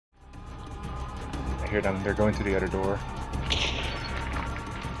hear them. They're going to the other door.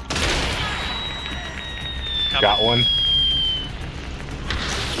 Got one.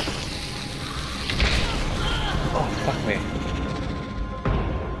 Oh, fuck me.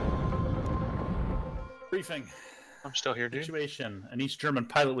 Briefing. I'm still here, dude. Situation. An East German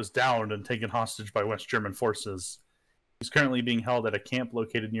pilot was downed and taken hostage by West German forces. He's currently being held at a camp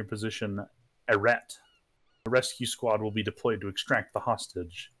located near position Eret. A rescue squad will be deployed to extract the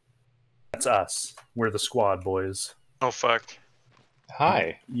hostage. That's us. We're the squad, boys. Oh, fuck.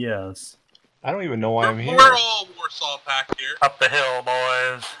 Hi. Yes. I don't even know why I'm here. We're all Warsaw packed here. Up the hill,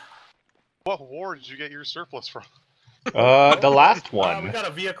 boys. What war did you get your surplus from? The last one. We got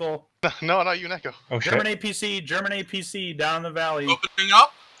a vehicle. No, not you, Neko. Oh, shit. German APC down in the valley. Opening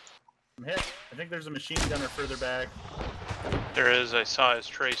up? I'm hit. I think there's a machine gunner further back. There is. I saw his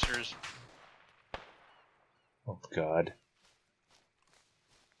tracers. Oh, God.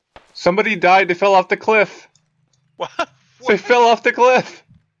 Somebody died. They fell off the cliff. What? They fell off the cliff.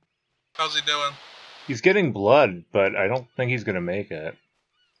 How's he doing? He's getting blood, but I don't think he's gonna make it.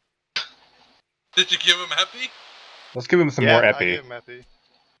 Did you give him epi? Let's give him some more I epi. gave him epi.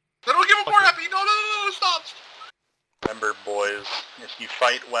 No, don't give him more epi! No, stop! Remember, boys, if you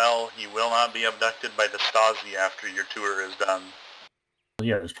fight well, you will not be abducted by the Stasi after your tour is done.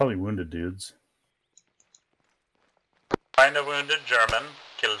 Yeah, there's probably wounded dudes. Find a wounded German,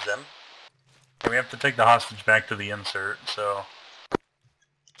 kills him. We have to take the hostage back to the insert, so...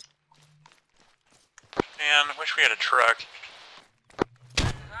 Man, wish we had a truck.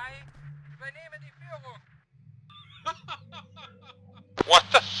 What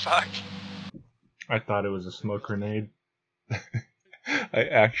the fuck? I thought it was a smoke grenade. I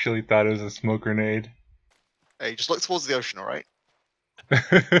actually thought it was a smoke grenade. Hey, just look towards the ocean, alright?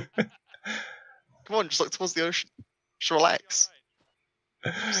 Come on, just look towards the ocean. Just relax.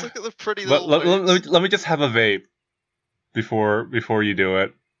 Just look at the pretty little let me just have a vape before you do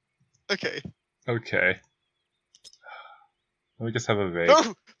it. Okay. Okay. Let me just have a vape.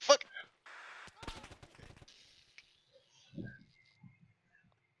 No! Fuck!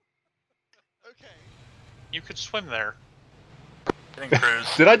 Okay. You could swim there. Getting cruise.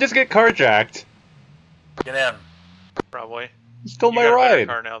 Did I just get carjacked? Get in. Probably. Stole You my got a better ride.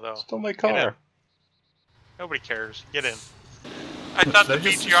 car now, though. Stole my Get in. car. Nobody cares. Get in. I thought the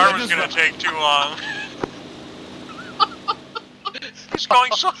BTR was gonna take too long. He's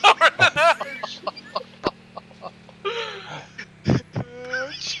going slower than us.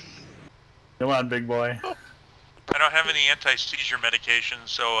 Come on, big boy. I don't have any anti-seizure medication,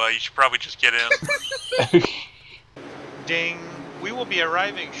 so you should probably just get in. Ding. We will be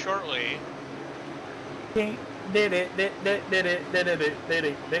arriving shortly.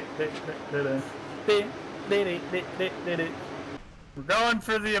 We're going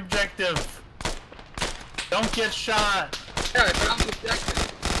for the objective. Don't get shot. Yeah, I found the objective.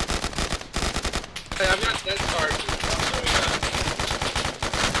 Hey, I've got dead charges.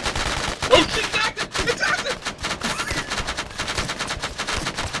 Oh shit, it's active! It's active!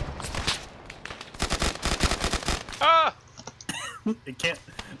 Ah! It can't.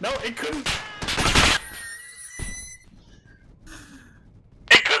 No, it couldn't.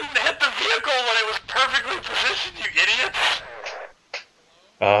 It couldn't hit the vehicle when it was perfectly positioned, you idiots!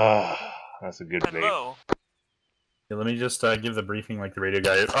 Ah, that's a good vape. Hello. Yeah, let me just give the briefing like the radio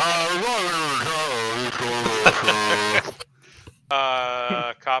guy.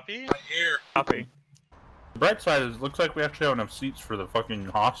 Copy? Right here. Copy. The bright side is, looks like we actually have enough seats for the fucking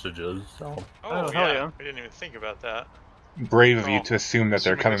hostages. So. Oh, hell yeah. yeah. I didn't even think about that. Brave of you Oh. to assume that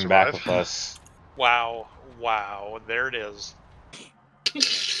they're Assuming they coming back survive. with us. Wow. Wow. There it is.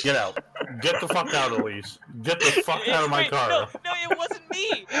 Get out. Get the fuck out, Elise. Get the fuck out of my car. No, it wasn't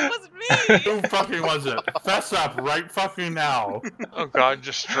me. It wasn't me. Who fucking was it? Fess up right fucking now. Oh god,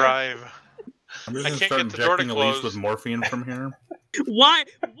 just drive. I'm just I gonna can't start get the door to injecting Elise close. with morphine from here. Why?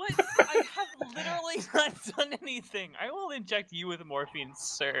 What? I have literally not done anything. I will inject you with morphine,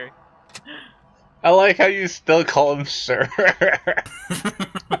 sir. I like how you still call him sir.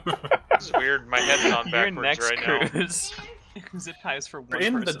 It's weird. My head's on Your backwards next right now. cruise. Zip ties for one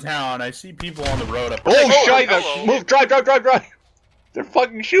In person. the town, I see people on the road up Oh, Oh, shit! hello. Move! Drive! They're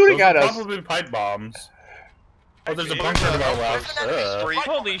fucking shooting Those at are us! probably pipe bombs. Oh, there's a Hey, bunker to our left. Street,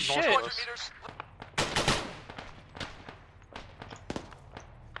 Holy shit. northwest.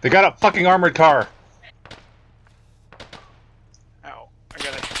 They got a fucking armored car! Ow. I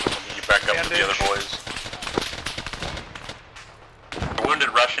gotta... You back up to the other boys. A wounded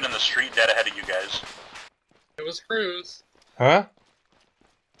Russian in the street dead ahead of you guys. It was Cruz. Huh?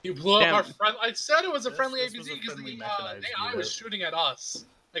 You blew up Damn. our friend. I said it was a This friendly was APC a because friendly the mechanized AI unit. was shooting at us.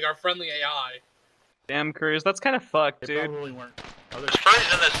 Like our friendly AI. Damn, Cruz, that's kind of fucked, They dude. probably weren't. Oh, There's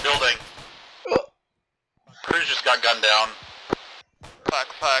Furries in this building. Cruz just got gunned down.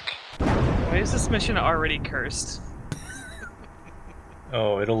 Fuck. Why is this mission already cursed?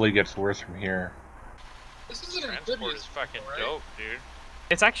 Oh, it only gets worse from here. This is an Transport amphibious is fucking right? dope, dude.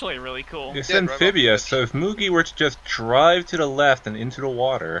 It's actually really cool. It's Yeah, drive off amphibious, the so if Mugi were to just drive to the left and into the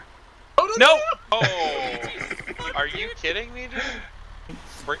water... Oh, no! Oh! Are you kidding me, dude?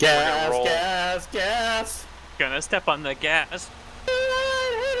 We're gonna Gas, roll. gas. Gonna step on the gas.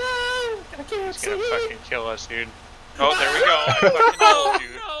 He's gonna fucking kill us, dude. Oh, there we go. I fucking know,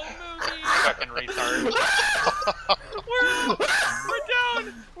 dude. No, Mugi! Fucking retard. We're up! We're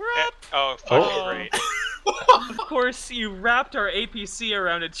down! We're up! Oh, fucking Oh. great. Of course, you wrapped our APC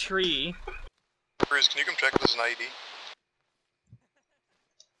around a tree. Cruz, can you come check if there's an IED?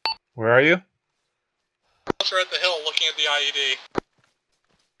 Where are you? We're at the hill looking at the IED.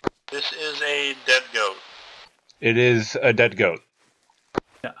 This is a dead goat. It is a dead goat.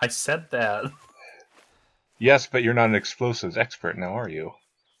 Yeah, I said that. Yes, but you're not an explosives expert now, are you?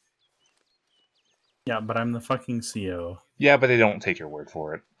 Yeah, but I'm the fucking CO. Yeah, but they don't take your word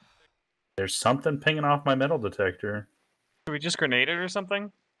for it. There's something pinging off my metal detector. Should we just grenade it or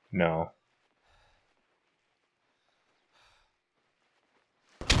something? No.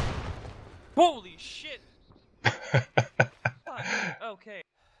 Holy shit! Fuck. Okay.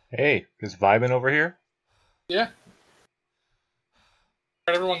 Hey, is vibing over here? Yeah.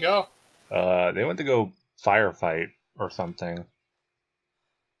 Where'd everyone go? They went to go firefight or something.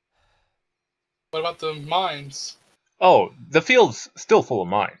 What about the mines? Oh, the field's still full of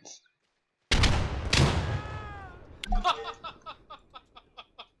mines.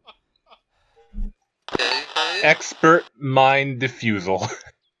 Expert mine defusal.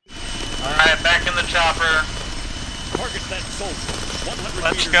 Alright, back in the chopper.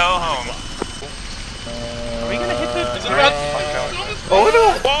 Let's go home. Are we gonna hit the... Is it about Oh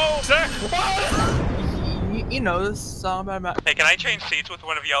no! Whoa! You know this song about Hey, can I change seats with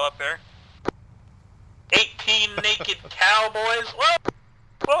one of y'all up there? 18 naked cowboys. Whoa!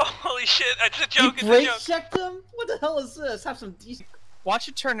 Whoa, holy shit, it's a joke, it's a brake joke. checked them? What the hell is this? Have some decent. Why don't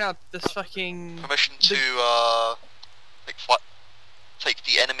you turn out this fucking... Permission to, take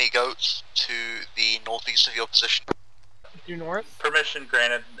the enemy goats to the northeast of your position. due north? Permission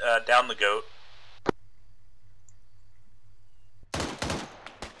granted. Down the goat.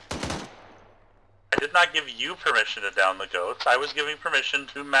 I did not give you permission to down the goats. I was giving permission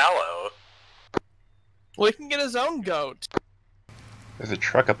to Mallow. Well, he can get his own goat. There's a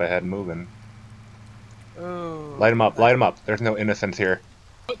truck up ahead moving. Ooh. Light him up, light him up. There's no innocence here.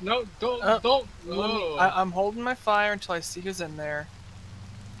 No, don't. Let me, I'm holding my fire until I see who's in there.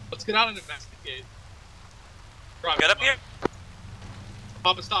 Let's get out and investigate. Right, Get up here.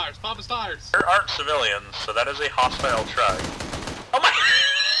 Papa Stires, Papa Stires. There aren't civilians, so that is a hostile truck. Oh my!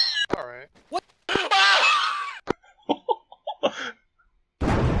 Alright.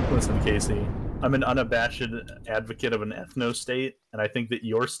 Listen, Casey, I'm an unabashed advocate of an ethno-state, and I think that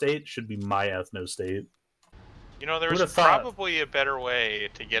your state should be my ethno-state. You know, Who'da there's thought? probably a better way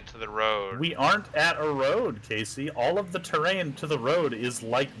to get to the road. We aren't at a road, Casey. All of the terrain to the road is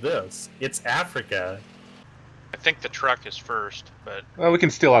like this. It's Africa. I think the truck is first, but Well, we can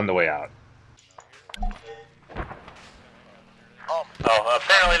steal on the way out. Oh,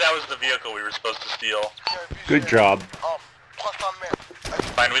 apparently that was the vehicle we were supposed to steal. Good job.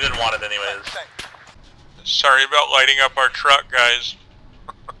 Fine, we didn't want it anyways. sorry about lighting up our truck, guys.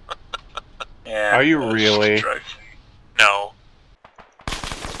 Yeah, Are you it was really? just a truck. No.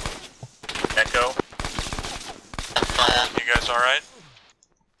 Neko? You guys alright?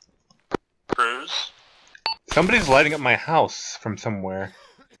 Cruz? Somebody's lighting up my house from somewhere.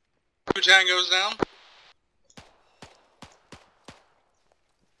 Jan goes down.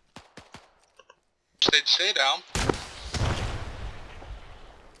 Stay down.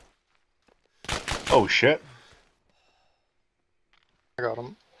 Oh shit. I got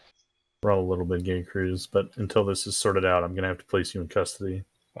him. We're all a little bit gay, Cruz, but until this is sorted out, I'm going to have to place you in custody.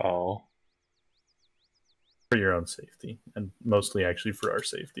 Oh. For your own safety, and mostly actually for our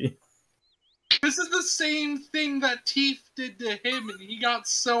safety. This is the same thing that Teef did to him, and he got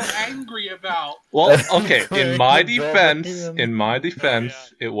so angry about. Well, okay, in my Great.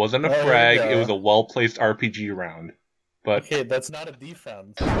 defense, it wasn't a Oh, frag, yeah. it was a well-placed RPG round. But Okay, that's not a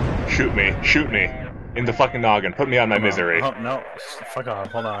defense. shoot me, in the fucking noggin, put me on my Hold on. misery. Oh, no, fuck off,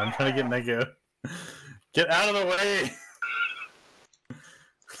 hold on, I'm trying to get Neko. Get out of the way!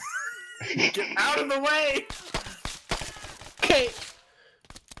 Get out of the way! Okay.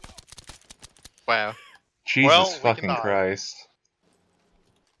 Wow. Jesus Well, we fucking cannot. Christ.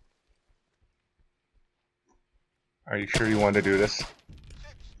 Are you sure you want to do this?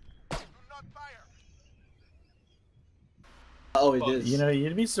 Oh, it is. You know,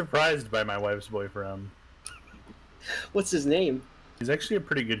 you'd be surprised by my wife's boyfriend. What's his name? He's actually a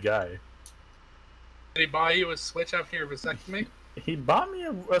pretty good guy. Did he buy you a Switch after your vasectomy? He bought me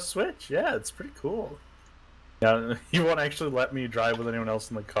a Switch. Yeah, it's pretty cool. Yeah, he won't actually let me drive with anyone else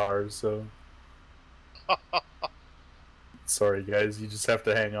in the car, so... Sorry, guys. You just have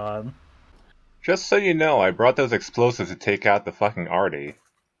to hang on. Just so you know, I brought those explosives to take out the fucking Artie.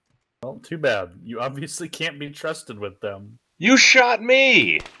 Well, too bad. You obviously can't be trusted with them. You shot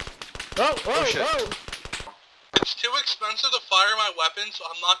me! Oh, shit. It's too expensive to fire my weapon, so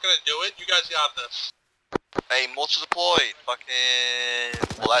I'm not gonna do it. You guys got this. Hey, mortar deployed.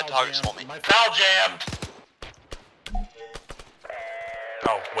 Fucking... Well, that target's not me. My Foul jammed!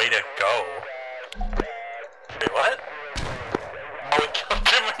 Oh, way to go. Wait, what? Oh, we killed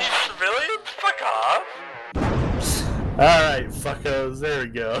too many civilians? Fuck off! Alright, fuckos. There we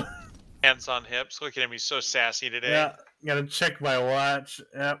go. Hands on hips. Look at him, he's so sassy today. Yeah, gotta check my watch.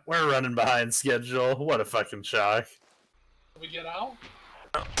 Yeah, we're running behind schedule. What a fucking shock. Can we get out?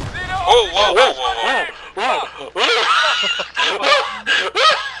 Oh, whoa, whoa, whoa, whoa!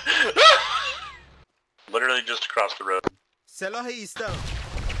 Literally just across the road. سلاح ایستا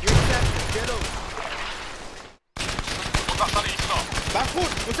جلو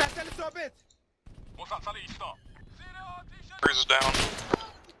برخورد مسلسل ثابت Cruise is down.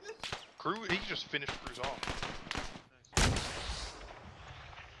 Crew, he just finished Cruz off.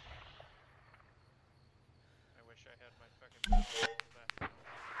 I wish I had my fucking...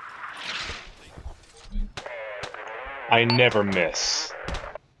 I never miss.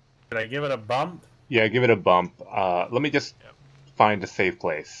 Did I give it a bump? Yeah, give it a bump. Let me just find a safe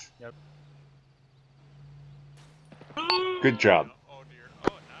place. Yep. Good job. Oh dear.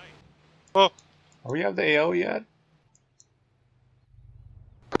 Oh, nice. Are we at the AO yet?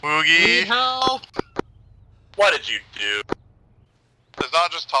 Mugi! Help! What did you do? It's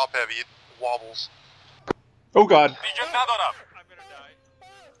not just top heavy, it wobbles. Oh god. I'm gonna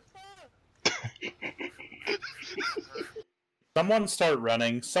die. Someone start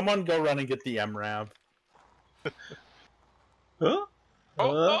running. Someone go run and get the MRAV. Huh?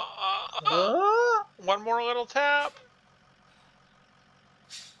 One more little tap.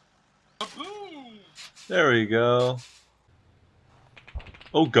 There we go.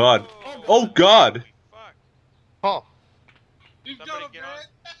 Oh god. Oh god! Fuck. Huh. You've Somebody got a get on.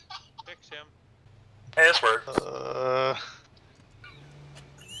 bit. Fix him. Hey, this works.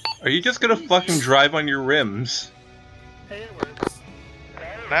 Are you just gonna fucking drive on your rims? Hey, it works.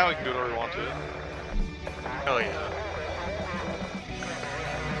 Now we can do whatever we want to it. Hell yeah.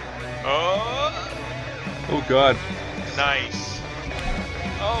 Oh, Oh god. nice.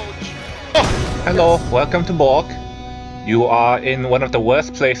 Oh, Hello, welcome to Borg. You are in one of the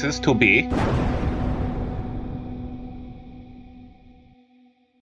worst places to be.